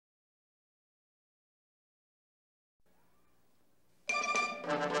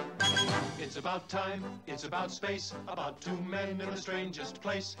It's about time, it's about space, about two men in the strangest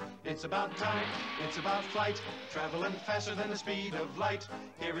place. It's about time, it's about flight, traveling faster than the speed of light.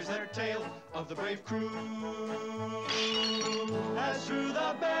 Here is their tale of the brave crew. As through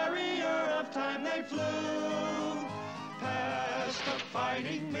the barrier of time they flew, past a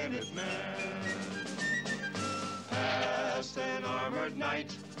fighting Minuteman, past an armored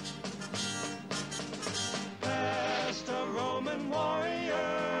knight, past a Roman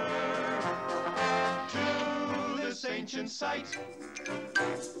warrior, to this ancient site.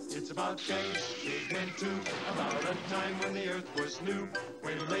 It's about change, big men too, about a time when the earth was new.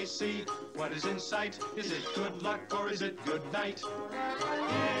 Wait till they see what is in sight. Is it good luck or is it good night?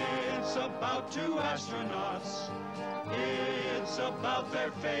 It's about two astronauts, it's about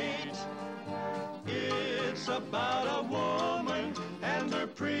their fate. It's about a woman and her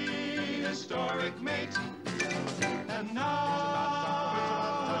prehistoric mate.